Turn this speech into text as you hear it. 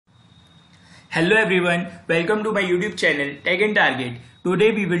Hello everyone, welcome to my YouTube channel Tag and Target.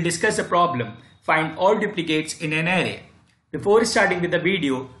 Today we will discuss the problem, find all duplicates in an array. Before starting with the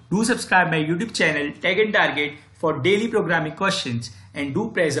video, do subscribe my YouTube channel Tag and Target for daily programming questions and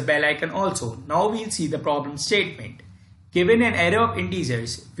do press the bell icon also. Now we'll see the problem statement. Given an array of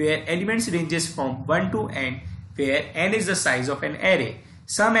integers where elements ranges from 1 to n, where n is the size of an array,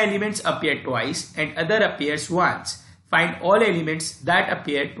 some elements appear twice and other appears once. Find all elements that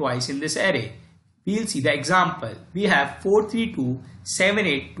appear twice in this array. We'll see the example. We have 4, 3, 2, 7,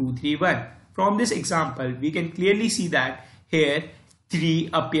 8, 2, 3, 1. From this example, we can clearly see that here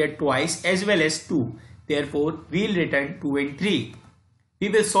 3 appear twice as well as 2. Therefore, we'll return 2 and 3. We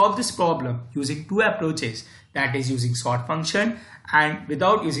will solve this problem using two approaches, that is using sort function and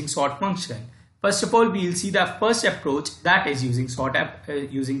without using sort function. First of all, we'll see the first approach, that is using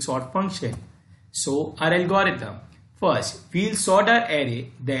sort function. So, our algorithm. First, we'll sort our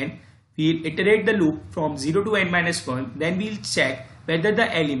array, then we'll iterate the loop from 0 to n minus 1, then we'll check whether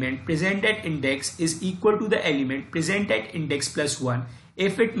the element present at index is equal to the element present at index plus 1.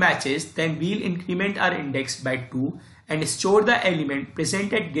 If it matches, then we'll increment our index by 2 and store the element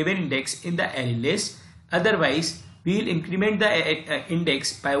present at given index in the array list. Otherwise, we'll increment the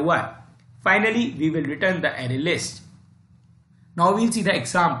index by 1. Finally, we will return the array list. Now we'll see the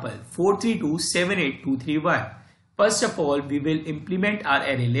example 4, 3, 2, 7, 8, 2, 3, 1. First of all, we will implement our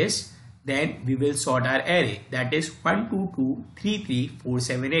array list. Then we will sort our array, that is 1, 2, 2, 3, 3, 4,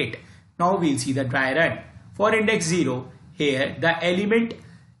 7, 8. Now we'll see the dry run. For index 0, here the element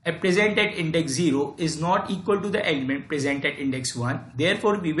present at index 0 is not equal to the element present at index 1.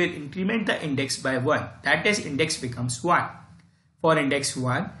 Therefore, we will increment the index by 1. That is, index becomes 1. For index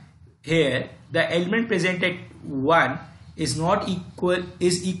 1, here the element present at 1 is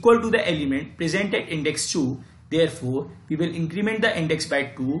equal to the element present at index 2. Therefore, we will increment the index by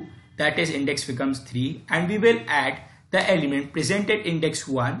 2. That is, index becomes 3, and we will add the element present at index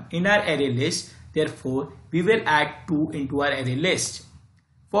 1 in our array list. Therefore, we will add 2 into our array list.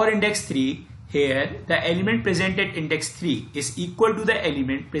 For index 3, here the element present at index 3 is equal to the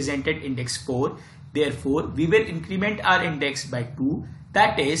element present at index 4. Therefore, we will increment our index by 2.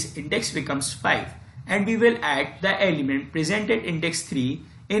 That is, index becomes 5, and we will add the element present at index 3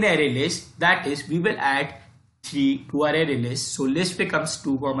 in array list. That is, we will add 3 to our array list, so list becomes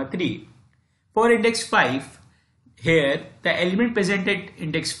 2, 3. For index 5, here the element present at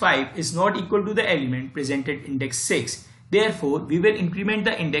index 5 is not equal to the element present at index 6. Therefore, we will increment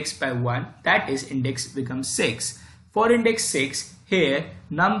the index by 1, that is, index becomes 6. For index 6, here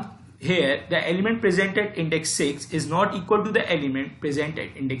the element present at index 6 is not equal to the element present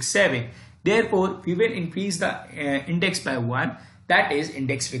at index 7. Therefore, we will increase the index by 1, that is,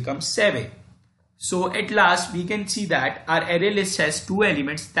 index becomes 7. So at last we can see that our array list has two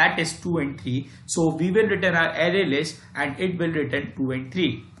elements, that is 2 and 3. So we will return our array list and it will return 2 and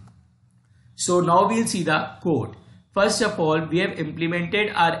 3. So now we'll see the code. First of all, we have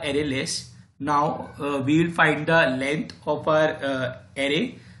implemented our array list. Now we will find the length of our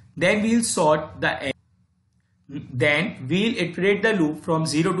array. Then we'll sort the array. Then we'll iterate the loop from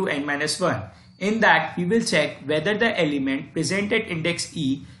 0 to n minus 1. In that, we will check whether the element present at index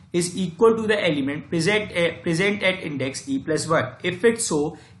e is equal to the element present at index e plus 1. If it's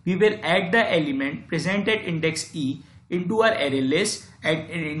so, we will add the element present at index e into our array list and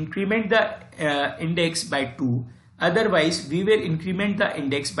increment the index by 2. Otherwise, we will increment the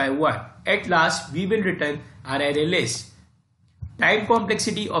index by 1. At last, we will return our array list. Time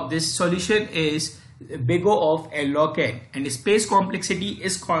complexity of this solution is big O of L log n, and space complexity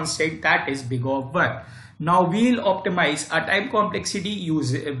is constant, that is big O of 1. Now we will optimize our time complexity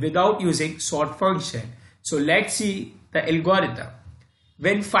without using sort function. So let's see the algorithm.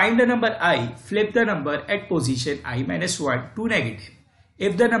 When find the number I, flip the number at position I minus 1 to negative.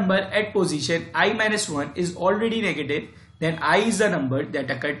 If the number at position I minus 1 is already negative, then I is the number that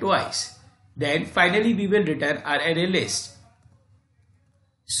occurred twice. Then finally we will return our array list.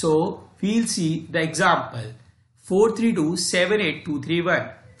 So we'll see the example 4, 3, 2, 7, 8, 2, 3, 1.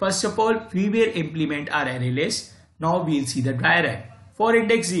 First of all, we will implement our array list. Now we'll see the dry run. For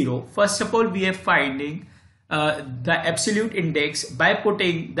index 0, first of all, we are finding the absolute index by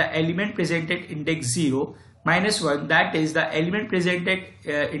putting the element present at index 0 minus 1. That is, the element present at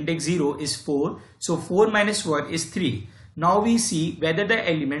index 0 is 4. So 4 minus 1 is 3. Now we see whether the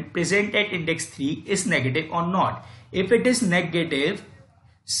element present at index 3 is negative or not. If it is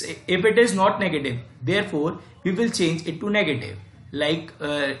not negative, therefore we will change it to negative, like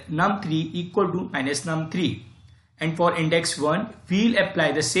num3 equal to minus num3. And for index 1, we'll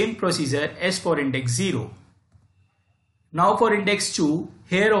apply the same procedure as for index 0. Now for index 2,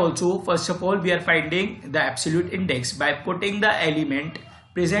 here also first of all we are finding the absolute index by putting the element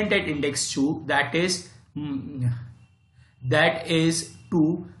present at index 2, that is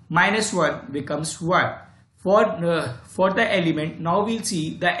 2 minus 1 becomes 1. For the element, now we'll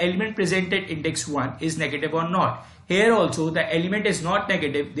see the element present at index 1 is negative or not. Here also the element is not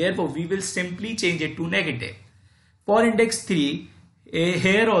negative, therefore we will simply change it to negative. For index 3,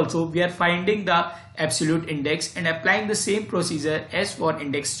 here also we are finding the absolute index and applying the same procedure as for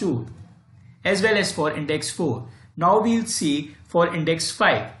index 2 as well as for index 4. Now we'll see for index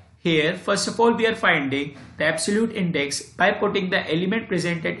 5. Here first of all we are finding the absolute index by putting the element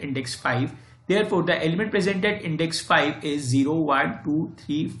present at index 5. Therefore the element present at index 5 is 0, 1, 2,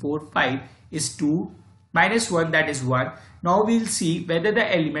 3, 4, 5 is 2 minus 1, that is 1. Now we'll see whether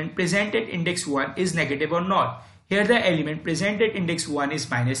the element present at index 1 is negative or not. Here the element present at index 1 is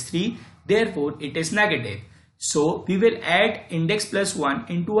minus 3, therefore it is negative. So we will add index plus 1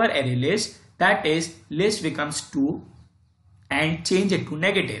 into our array list, that is list becomes 2, and change it to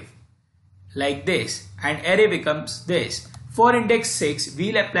negative like this, and array becomes this. For index 6,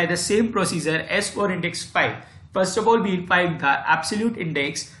 we'll apply the same procedure as for index 5. First of all, we'll find the absolute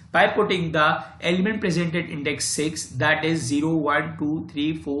index by putting the element present at index 6, that is 0, 1, 2,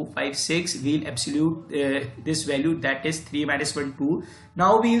 3, 4, 5, 6. We'll absolute this value, that is 3 minus 1, 2.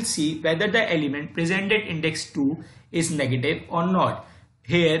 Now we'll see whether the element present at index 2 is negative or not.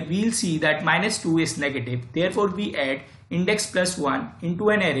 Here we'll see that minus 2 is negative, therefore we add index plus 1 into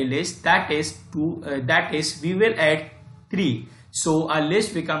an array list, that is we will add 3. So our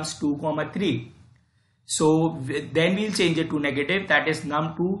list becomes 2, 3. So then we'll change it to negative, that is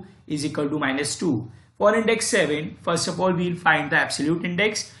num2 is equal to minus 2. For index 7, first of all we'll find the absolute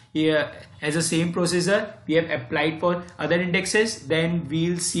index. Here as the same procedure we have applied for other indexes, then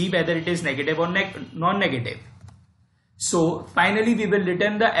we'll see whether it is negative or non-negative. So finally we will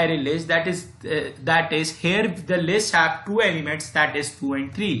return the array list, that is here the list have two elements, that is 2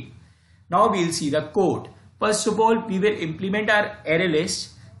 and 3. Now we'll see the code. First of all we will implement our array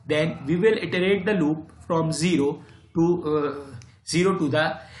list, then we will iterate the loop from 0 to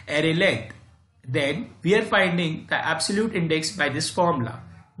the array length. Then we are finding the absolute index by this formula.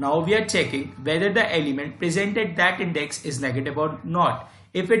 Now we are checking whether the element present at that index is negative or not.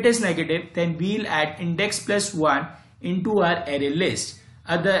 If it is negative, then we'll add index plus 1 into our array list,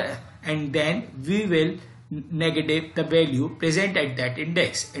 and then we will negative the value present at that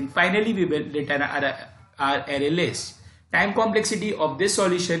index, and finally we will return our array list. Time complexity of this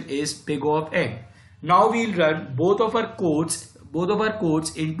solution is big O of n. Now we'll run both of our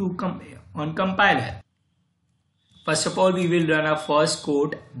codes into on compiler. First of all we will run our first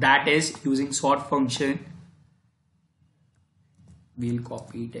code, that is using sort function. We'll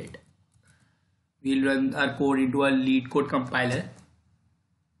copy it. We'll run our code into our Leetcode compiler.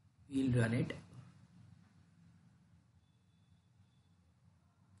 We'll run it.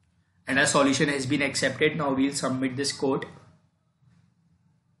 And our solution has been accepted. Now we'll submit this code.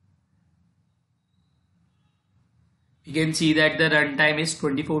 We can see that the runtime is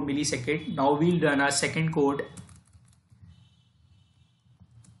 24 milliseconds. Now we'll run our second code.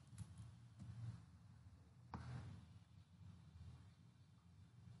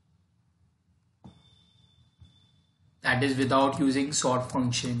 That is without using sort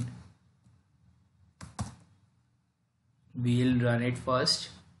function. We'll run it first.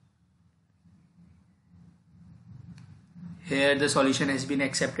 Here the solution has been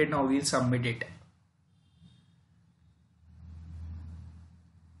accepted. Now we'll submit it.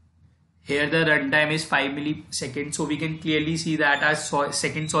 Here the runtime is 5 milliseconds, so we can clearly see that our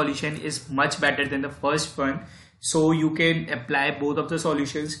second solution is much better than the first one. So you can apply both of the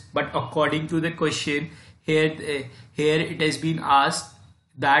solutions, but according to the question, here it has been asked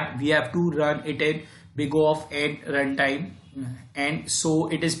that we have to run it in big O of n runtime, and so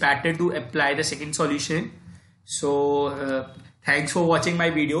it is better to apply the second solution. So thanks for watching my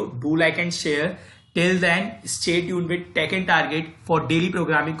video. Do like and share. Till then, stay tuned with Tech and Target for daily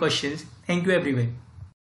programming questions. Thank you everyone.